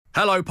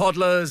Hello,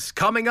 Podlers.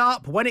 Coming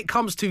up, when it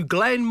comes to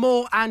Glenn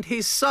Moore and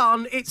his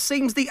son, it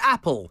seems the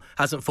apple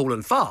hasn't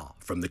fallen far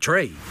from the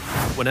tree.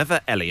 Whenever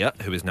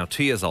Elliot, who is now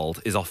 2 years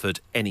old, is offered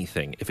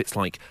anything, if it's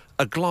like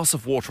a glass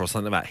of water or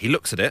something like that, he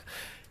looks at it,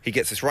 he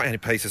gets his right hand, he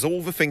places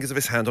all the fingers of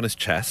his hand on his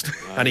chest,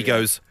 and he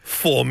goes,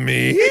 "For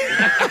me?"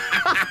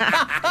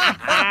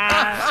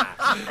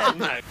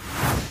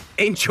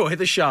 Enjoy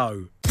the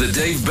show. The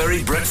Dave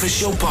Berry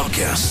Breakfast Show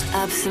Podcast.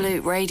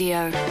 Absolute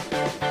Radio.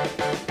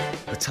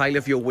 The tale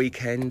of your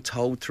weekend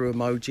told through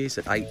emojis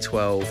at 8,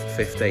 12,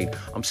 15.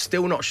 I'm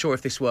still not sure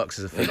if this works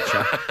as a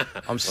feature.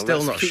 I'm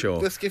still not sure.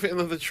 Let's give it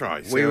another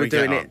try. We were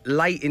doing it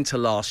late into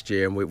last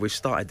year, and we've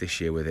started this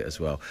year with it as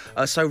well.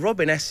 So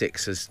Robin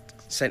Essex has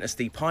sent us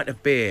the pint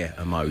of beer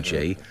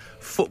emoji,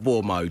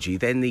 football emoji,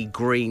 then the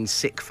green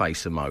sick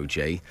face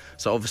emoji.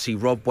 So obviously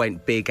Rob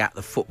went big at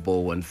the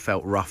football and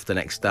felt rough the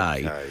next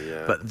day. Okay,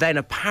 yeah. But then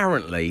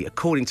apparently,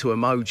 according to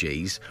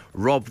emojis,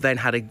 Rob then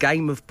had a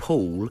game of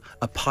pool,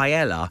 a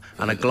paella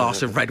and a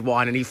glass of red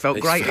wine, and he felt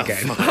great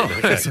again.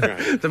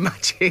 The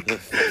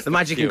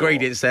magic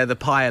ingredients there, the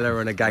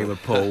paella and a game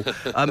of pool.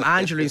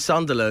 Angela in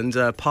Sunderland,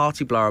 a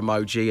party blower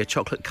emoji, a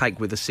chocolate cake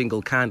with a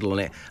single candle on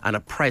it and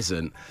a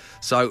present.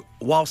 So,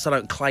 whilst I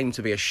don't claim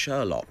to be a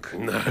Sherlock,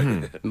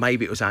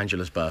 maybe it was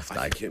Angela's birthday.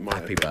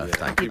 Happy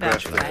birthday. Happy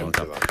birthday. Well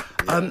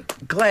done.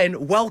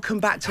 Glenn, welcome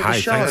back to the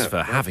show. Thanks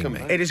for having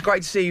me. It is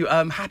great to see you.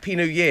 Happy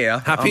New Year.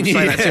 Happy New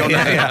Year.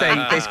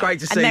 It's great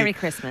to see And you. Merry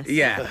Christmas.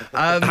 Yeah.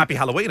 Happy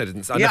Halloween.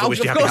 I never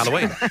wished you happy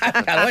Halloween.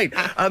 Happy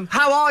Halloween.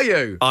 How are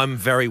you? I'm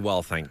very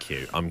well, thank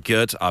you. I'm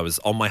good. I was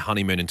on my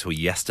honeymoon until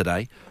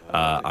yesterday.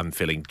 I'm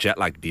feeling jet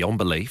lagged beyond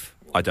belief.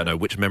 I don't know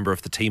which member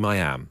of the team I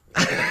am.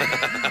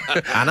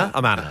 Anna?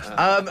 I'm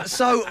Anna.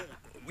 So,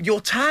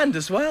 you're tanned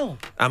as well.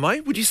 Am I?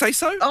 Would you say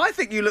so? I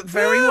think you look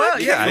very well.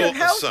 Yeah, you look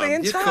healthy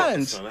and You've got the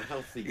tanned. sun, a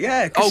healthy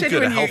Yeah, Oh, good,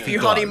 considering a healthy you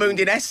glow. honeymooned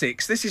in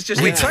Essex, this is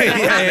just Yeah.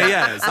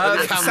 Canvey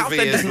South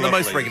End is isn't the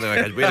most lovely. regular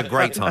occasion. We had a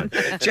great time.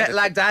 jet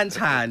lagged and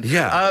tanned.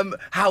 Yeah.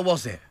 How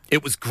was it?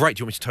 It was great.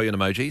 Do you want me to tell you in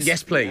emojis?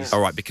 Yes, please. All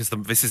right, because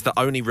this is the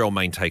only real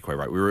main takeaway,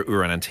 right? We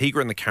were in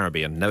Antigua in the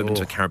Caribbean, never been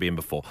to the Caribbean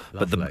before.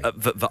 Lovely.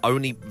 But the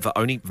only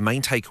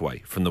main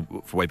takeaway from the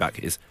way back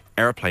is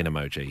aeroplane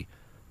emoji,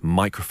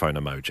 microphone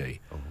emoji,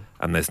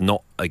 and there's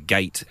not a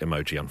gate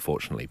emoji,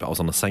 unfortunately. But I was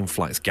on the same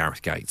flight as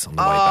Gareth Gates on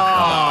the way back.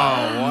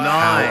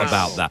 How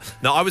about that?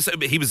 No,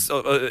 he was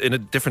in a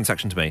different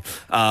section to me,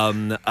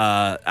 and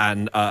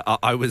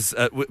I was.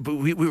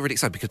 We were really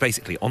excited because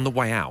basically on the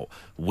way out,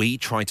 we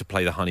tried to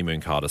play the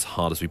honeymoon card as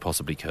hard as we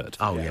possibly could.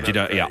 Oh yeah. Do you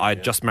know? Yeah, I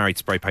had just married,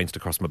 spray painted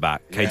across my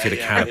back. Katie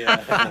had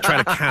a trail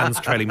of cans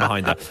trailing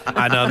behind her,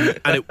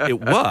 and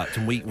it worked,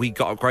 and we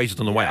got upgraded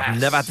on the way out.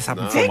 I've never had this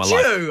happen before in my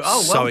life. Did you? Oh,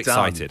 well so done.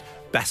 excited.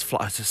 Best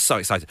flight. I was just so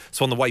excited.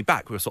 So on the way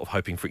back, we were sort of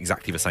hoping for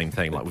exactly the same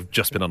thing. Like we've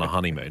just been on a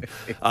honeymoon,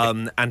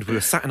 and we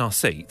were sat in our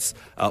seats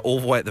all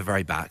the way at the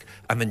very back.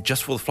 And then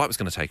just before the flight was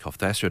going to take off,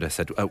 the air stewardess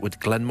said, "Would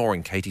Glenn Moore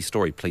and Katie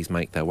Story please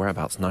make their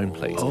whereabouts known,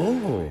 please?"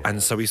 Oh.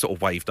 And so we sort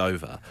of waved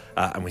over,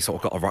 and we sort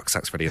of got our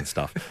rucksacks ready and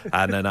stuff.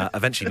 And then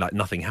eventually, like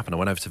nothing happened. I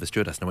went over to the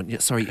stewardess and I went, "Yeah,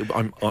 sorry,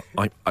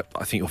 I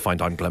think you'll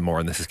find I'm Glenn Moore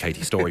and this is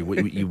Katie Story.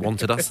 You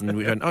wanted us?" And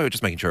we went, "Oh,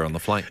 just making sure you're on the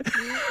flight."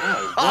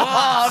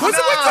 When's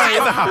that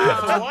ever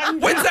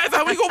happened? When's that ever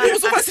happened? What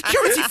was all that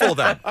security for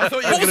then? I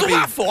thought you were What was gonna all be-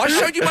 that for? I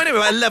showed you my name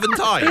about 11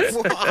 times.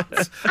 What?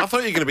 I thought you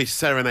were going to be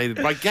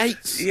serenaded by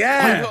Gates.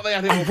 Yeah. I thought they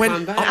had it all I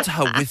went planned up out. to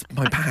her with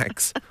my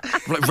bags,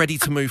 like ready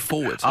to move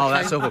forward. Oh,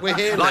 that's awful. We're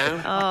here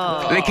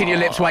now. Licking your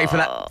lips, waiting for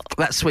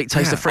that sweet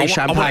taste of free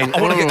champagne.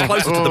 I want to get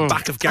closer to the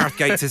back of Gareth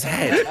Gates'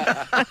 head.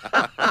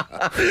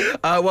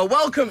 Well,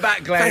 welcome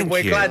back, Glenn. Thank We're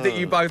you. glad that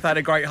you both had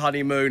a great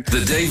honeymoon.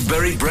 The Dave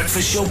Berry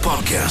Breakfast Show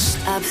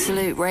Podcast.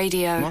 Absolute I'm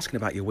Radio. asking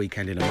about your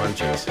weekend in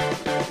emojis.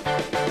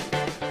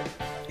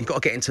 You've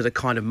got to get into the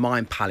kind of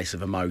mind palace of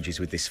emojis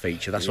with this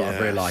feature. That's what I've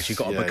Yes, realised. You've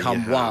got to yeah, become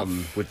you have.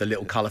 one with the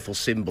little colourful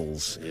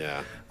symbols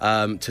Yeah.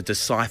 to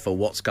decipher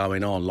what's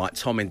going on. Like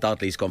Tom in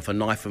Dudley's gone for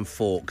knife and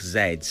fork,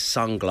 Zeds,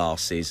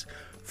 sunglasses,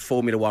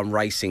 Formula One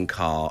racing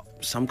car,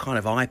 some kind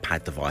of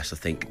iPad device, I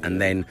think,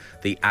 and then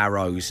the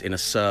arrows in a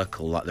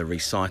circle, like the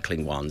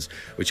recycling ones,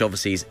 which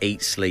obviously is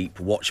eat, sleep,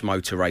 watch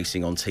motor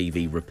racing on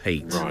TV,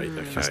 repeat. Right,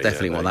 okay. That's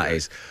definitely yeah, what there that you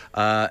is.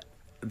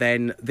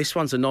 Then this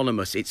one's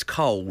anonymous. It's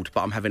cold,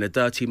 but I'm having a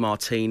dirty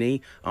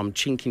martini. I'm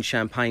chinking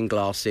champagne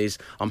glasses.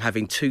 I'm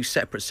having 2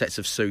 separate sets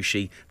of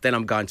sushi. Then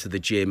I'm going to the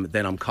gym.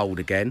 Then I'm cold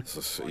again.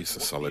 go. It's a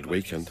solid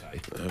weekend.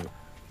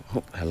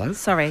 Oh, hello?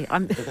 Sorry,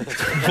 I'm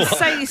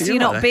so used to you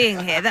not being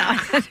here that I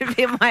had to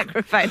be a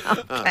microphone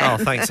up there. Oh,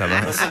 thanks,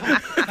 Emma.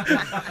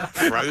 That's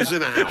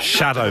Frozen out.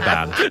 shadow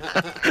ban.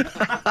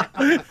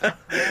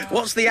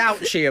 What's the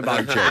ouchie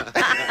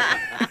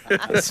emoji?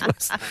 That's the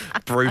most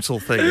brutal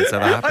thing that's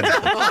ever happened.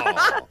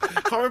 Oh,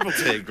 horrible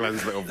to hear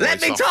Glenn's little voice.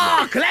 Let me off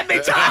talk! Let me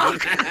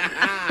talk!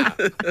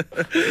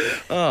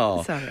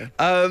 Oh. Sorry.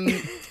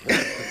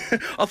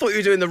 I thought you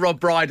were doing the Rob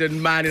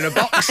Brydon man in a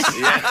box.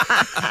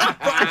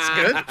 But it's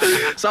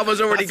good.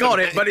 Someone's already got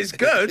it, but it's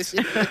good.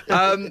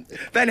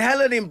 Then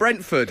Helen in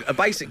Brentford,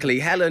 basically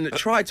Helen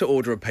tried to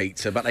order a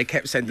pizza, but they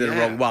kept sending the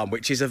wrong one,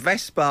 which is a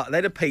Vespa,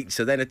 then a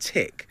pizza, then a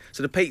tick.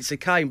 So the pizza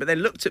came, but then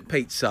looked at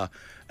pizza,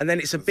 and then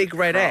it's a big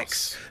red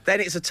X. Then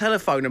it's a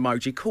telephone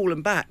emoji, call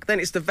them back. Then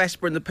it's the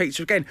Vespa and the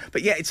pizza again,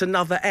 but yet it's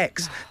another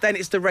X. Then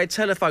it's the red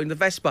telephone, the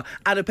Vespa,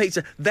 and a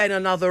pizza, then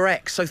another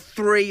X. So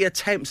 3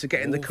 attempts at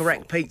getting the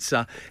correct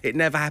pizza. It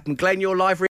never happened. Glenn, your live